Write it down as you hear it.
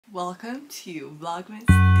Welcome to Vlogmas Day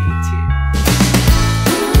 2.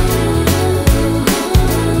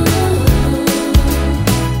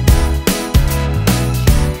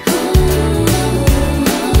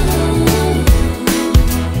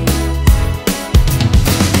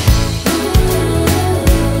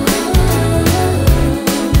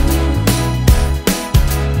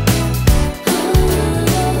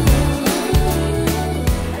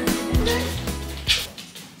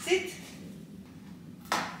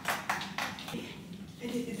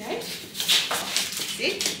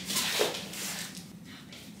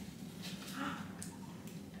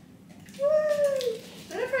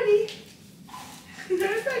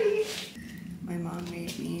 My mom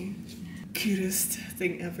made me cutest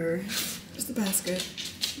thing ever. Just a basket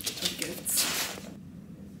of gifts.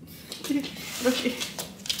 Okay.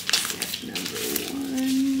 Step number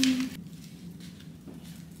 1.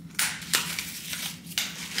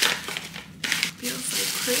 Feels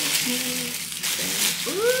like Christmas.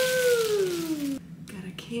 Ooh! Got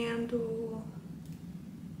a candle.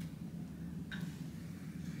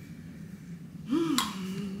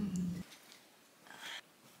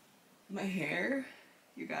 My hair,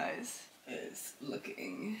 you guys, is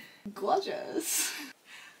looking gorgeous.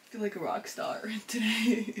 I feel like a rock star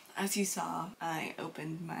today. As you saw, I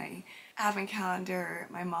opened my advent calendar.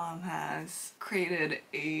 My mom has created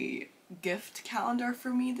a gift calendar for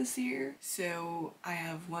me this year. So I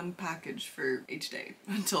have one package for each day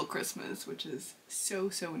until Christmas, which is so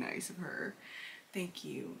nice of her. Thank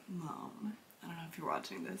you, Mom. I don't know if you're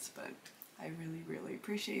watching this, but I really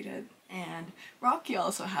appreciate it. And Rocky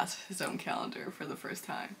also has his own calendar for the first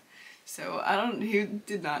time. So he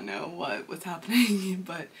did not know what was happening,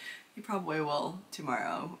 but he probably will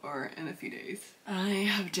tomorrow or in a few days. I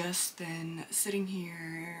have just been sitting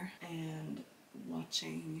here and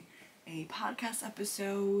watching a podcast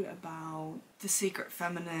episode about the sacred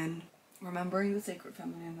feminine. Remembering the Sacred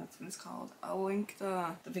Feminine, that's what it's called. I'll link the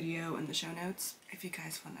video in the show notes if you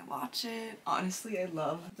guys want to watch it. Honestly, I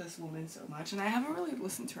love this woman so much, and I haven't really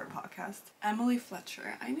listened to her podcast. Emily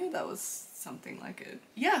Fletcher. I knew that was something like it.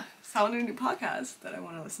 Yeah, found a new podcast that I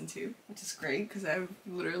want to listen to, which is great because I've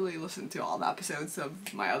literally listened to all the episodes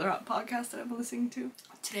of my other podcast that I've been listening to.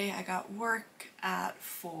 Today I got work at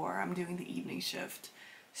 4. I'm doing the evening shift.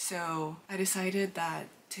 So I decided that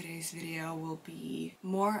today's video will be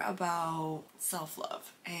more about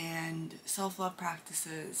self-love and self-love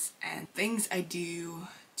practices and things I do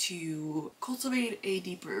to cultivate a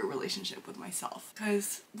deeper relationship with myself,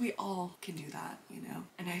 because we all can do that, you know.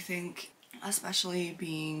 And I think especially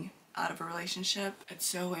being out of a relationship, it's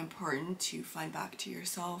so important to find back to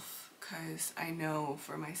yourself, because I know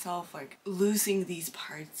for myself, like, losing these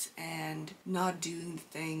parts and not doing the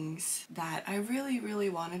things that I really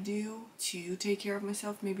want to do to take care of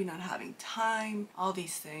myself, maybe not having time, all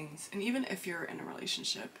these things. And even if you're in a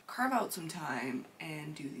relationship, carve out some time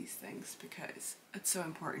and do these things, because it's so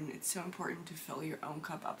important. It's so important to fill your own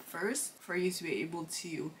cup up first for you to be able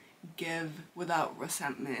to give without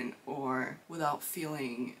resentment or without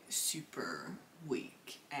feeling super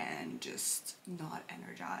weak and just not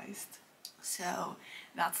energized. So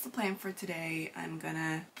that's the plan for today. I'm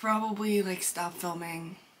gonna probably stop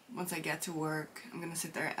filming once I get to work. I'm gonna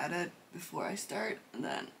sit there and edit before I start, and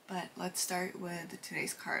then, but let's start with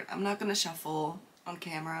today's card. I'm not gonna shuffle on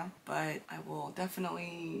camera, but I will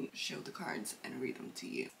definitely show the cards and read them to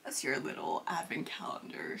you. That's your little advent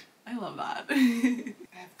calendar. I love that. I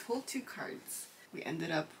have pulled 2 cards. We ended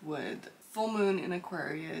up with full moon in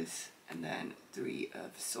Aquarius and then 3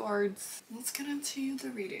 of Swords. Let's get into the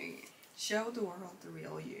reading. Show the world the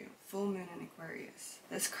real you. Full moon in Aquarius.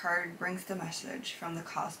 This card brings the message from the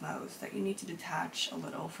cosmos that you need to detach a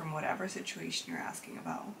little from whatever situation you're asking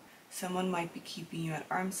about. Someone might be keeping you at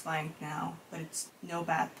arm's length now, but it's no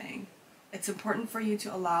bad thing. It's important for you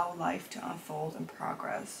to allow life to unfold and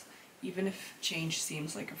progress, even if change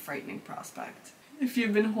seems like a frightening prospect. If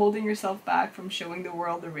you've been holding yourself back from showing the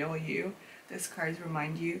world the real you, this card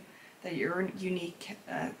remind you that your unique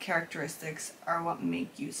characteristics are what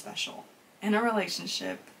make you special. In a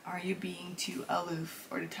relationship, are you being too aloof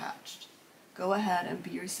or detached? Go ahead and be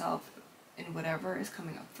yourself in whatever is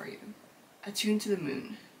coming up for you. Attune to the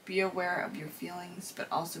moon. Be aware of your feelings,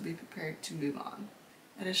 but also be prepared to move on.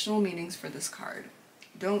 Additional meanings for this card.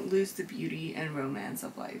 Don't lose the beauty and romance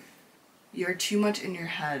of life. You're too much in your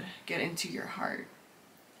head. Get into your heart.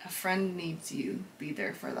 A friend needs you. Be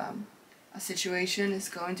there for them. A situation is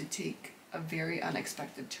going to take a very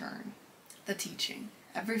unexpected turn. The teaching.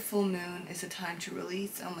 Every full moon is a time to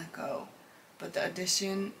release and let go, but the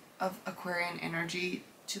addition of Aquarian energy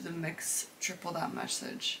to the mix triple that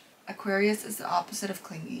message. Aquarius is the opposite of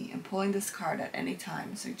clingy, and pulling this card at any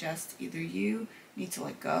time suggests either you need to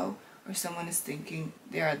let go or someone is thinking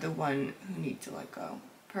they are the one who need to let go.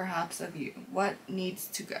 Perhaps of you. What needs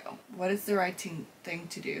to go? What is the right thing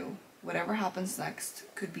to do? Whatever happens next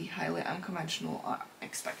could be highly unconventional or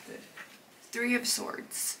unexpected. Three of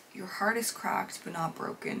Swords. Your heart is cracked but not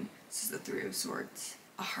broken. This is the Three of Swords.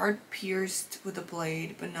 A heart pierced with a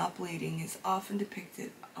blade but not bleeding is often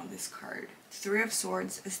depicted on this card. The Three of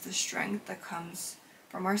Swords is the strength that comes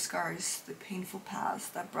from our scars, the painful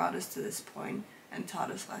past that brought us to this point and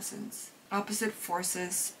taught us lessons. Opposite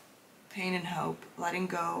forces, pain and hope, letting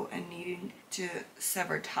go and needing to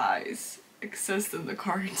sever ties exist in the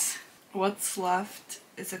cards. What's left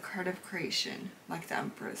is a card of creation, like the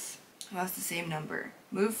Empress, who has the same number.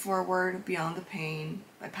 Move forward beyond the pain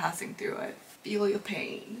by passing through it. Feel your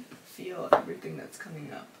pain. Feel everything that's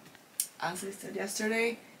coming up. As I said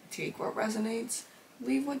yesterday, take what resonates,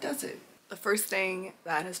 leave what doesn't. The first thing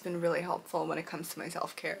that has been really helpful when it comes to my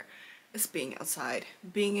self-care is being outside,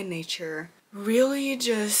 being in nature, really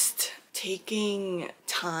just taking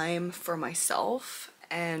time for myself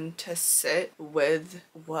and to sit with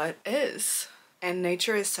what is. And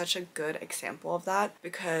nature is such a good example of that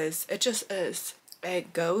because it just is.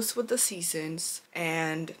 It goes with the seasons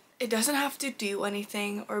and it doesn't have to do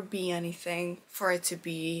anything or be anything for it to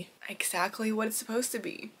be exactly what it's supposed to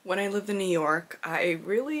be. When I lived in New York, I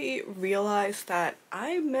really realized that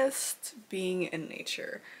I missed being in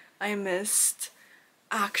nature. I missed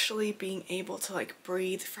actually being able to like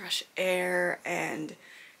breathe fresh air and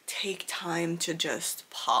take time to just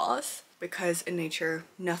pause, because in nature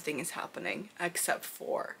nothing is happening except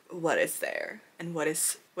for what is there and what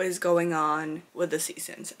is going on with the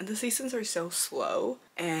seasons. And the seasons are so slow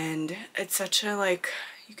and it's such a like,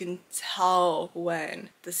 you can tell when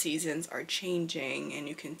the seasons are changing and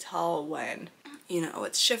you can tell when, you know,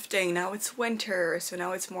 it's shifting. Now it's winter, so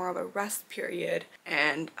now it's more of a rest period.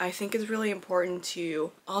 And I think it's really important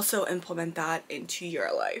to also implement that into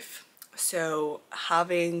your life. So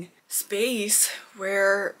having space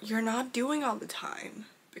where you're not doing all the time,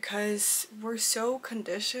 because we're so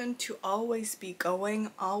conditioned to always be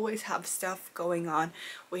going, always have stuff going on.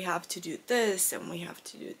 We have to do this and we have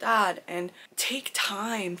to do that, and take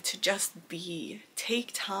time to just be.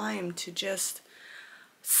 Take time to just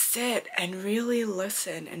sit and really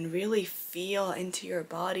listen and really feel into your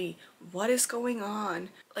body what is going on.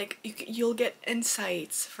 Like you'll get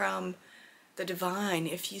insights from the divine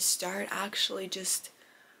if you start actually just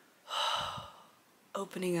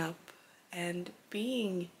opening up and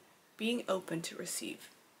being open to receive.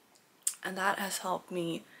 And that has helped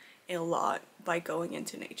me a lot by going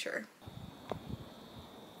into nature.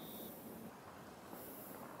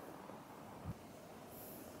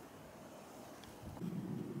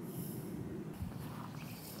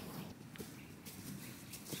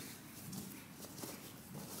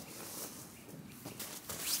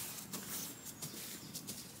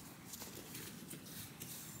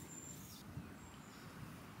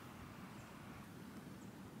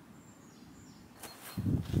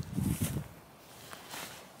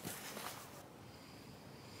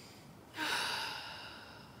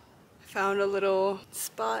 Found a little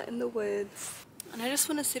spot in the woods and I just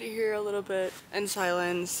want to sit here a little bit in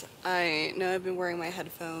silence. I know I've been wearing my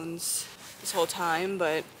headphones this whole time,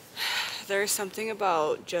 but there's something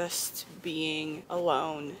about just being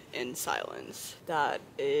alone in silence that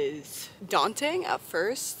is daunting at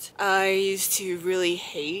first. I used to really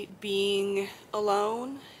hate being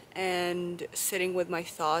alone and sitting with my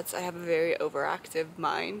thoughts. I have a very overactive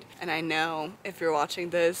mind, and I know if you're watching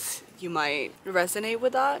this, you might resonate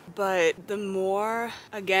with that. But the more,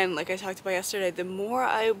 again, like I talked about yesterday, the more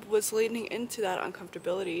I was leaning into that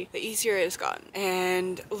uncomfortability, the easier it has gotten.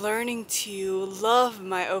 And learning to love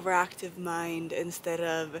my overactive mind instead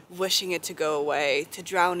of wishing it to go away, to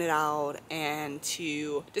drown it out, and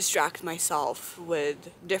to distract myself with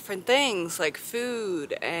different things like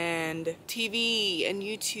food and TV and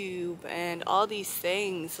YouTube and all these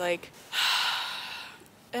things, like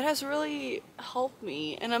it has really helped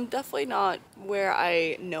me. And I'm definitely not where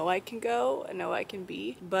I know I can go and know I can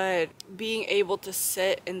be, but being able to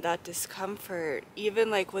sit in that discomfort, even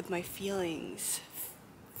like with my feelings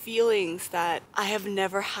that I have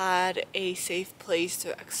never had a safe place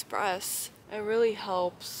to express, it really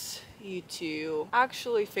helps you to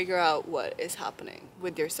actually figure out what is happening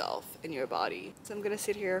with yourself and your body. So I'm gonna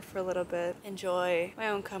sit here for a little bit, enjoy my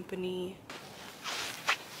own company.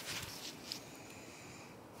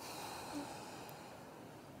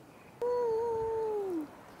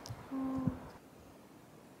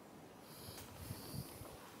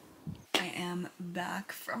 I am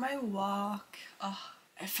back from my walk. Oh,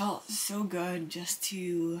 it felt so good just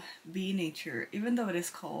to be in nature, even though it is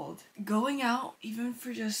cold. Going out, even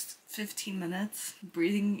for just 15 minutes,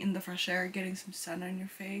 breathing in the fresh air, getting some sun on your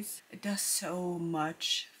face, it does so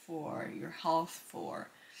much for your health, for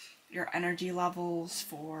your energy levels,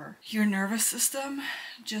 for your nervous system.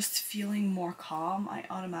 Just feeling more calm. I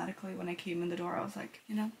automatically, when I came in the door, I was like,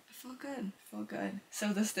 you know, I feel good, I feel good.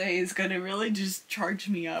 So this day is gonna really just charge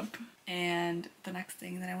me up. And the next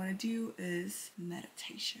thing that I want to do is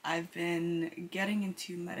meditation. I've been getting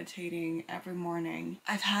into meditating every morning.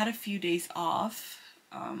 I've had a few days off.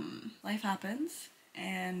 Life happens.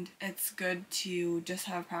 And it's good to just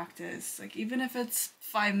have practice, like even if it's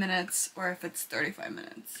 5 minutes or if it's 35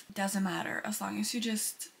 minutes, it doesn't matter, as long as you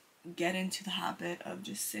just get into the habit of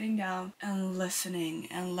just sitting down and listening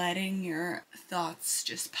and letting your thoughts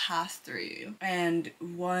just pass through you. And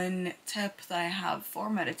one tip that I have for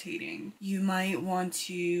meditating, you might want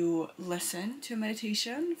to listen to a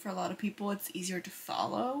meditation. For a lot of people it's easier to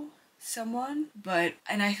follow someone,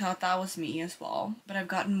 and I thought that was me as well, but I've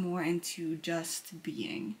gotten more into just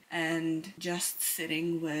being and just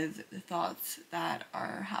sitting with the thoughts that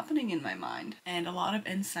are happening in my mind. And a lot of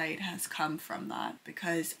insight has come from that,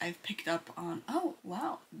 because I've picked up on, oh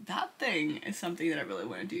wow, that thing is something that I really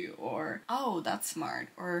want to do, or oh, that's smart,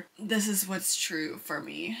 or this is what's true for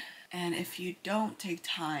me. And if you don't take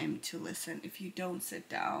time to listen, if you don't sit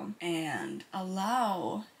down and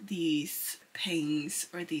allow these pings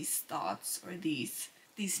or these thoughts or these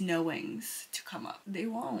knowings to come up, they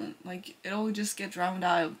won't. Like, it'll just get drowned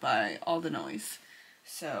out by all the noise.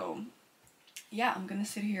 So yeah, I'm gonna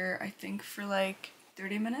sit here, I think, for like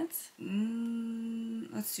 30 minutes.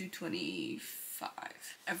 Let's do 25.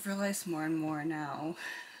 I've realized more and more now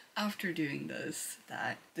after doing this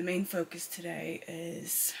that the main focus today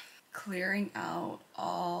is clearing out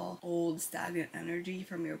all old stagnant energy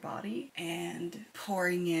from your body and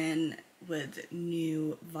pouring in with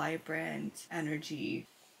new vibrant energy.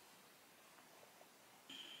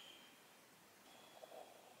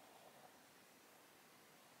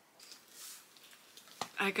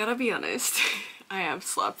 I gotta be honest, I have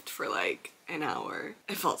slept for like an hour.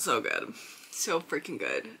 It felt so good. So freaking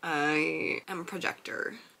good. I am a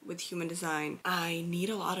projector with human design. I need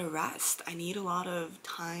a lot of rest. I need a lot of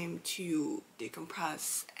time to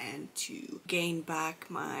decompress and to gain back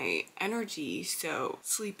my energy. So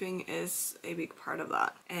sleeping is a big part of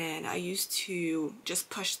that. And I used to just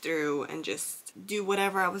push through and just do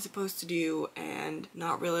whatever I was supposed to do and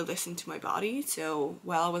not really listen to my body. So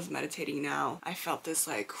while I was meditating now, I felt this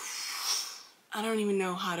like, I don't even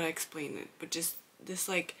know how to explain it, but just this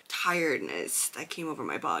like tiredness that came over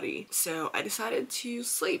my body. So I decided to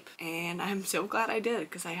sleep, and I'm so glad I did,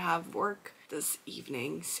 because I have work this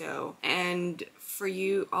evening. So, and for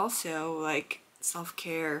you also, like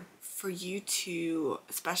self-care, for you to,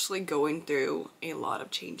 especially going through a lot of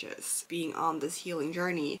changes, being on this healing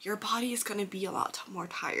journey, your body is gonna be a lot more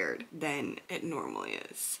tired than it normally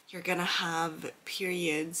is. You're gonna have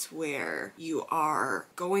periods where you are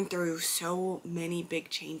going through so many big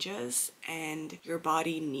changes and your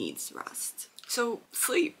body needs rest. So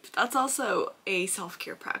sleep, that's also a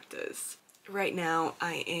self-care practice. Right now,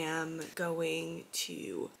 I am going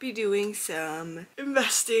to be doing some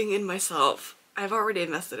investing in myself. I've already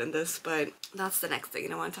invested in this, but that's the next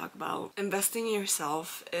thing I want to talk about. Investing in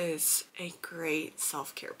yourself is a great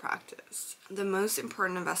self-care practice. The most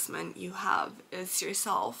important investment you have is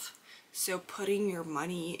yourself. So putting your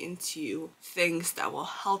money into things that will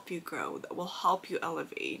help you grow, that will help you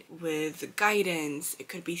elevate, with guidance. It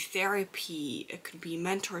could be therapy, it could be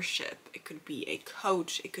mentorship, it could be a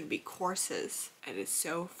coach, it could be courses. It is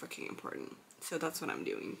so freaking important. So that's what I'm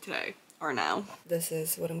doing today, or now. This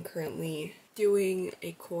is what I'm currently doing,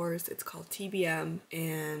 a course. It's called TBM,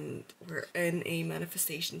 and we're in a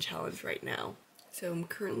manifestation challenge right now. So I'm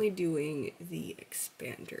currently doing the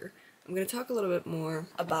expander. I'm going to talk a little bit more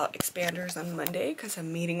about expanders on Monday, because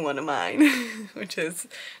I'm meeting one of mine, which is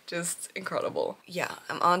just incredible. Yeah,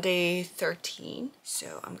 I'm on day 13,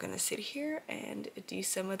 so I'm going to sit here and do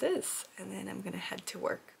some of this, and then I'm going to head to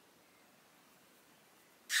work.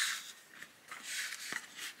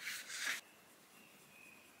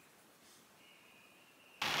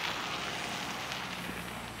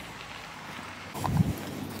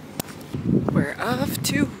 We're off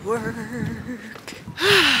to work.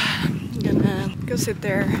 I'm gonna go sit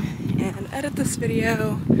there and edit this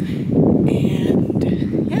video, and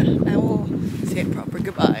yeah, I will say a proper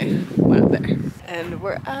goodbye when I'm there. And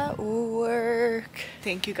we're at work.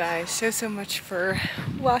 Thank you guys so much for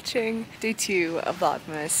watching day 2 of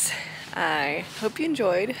Vlogmas. I hope you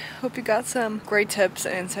enjoyed. Hope you got some great tips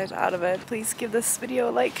and insights out of it. Please give this video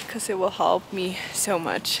a like because it will help me so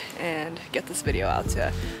much and get this video out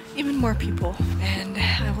to even more people. And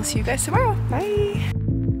I will see you guys tomorrow. Bye!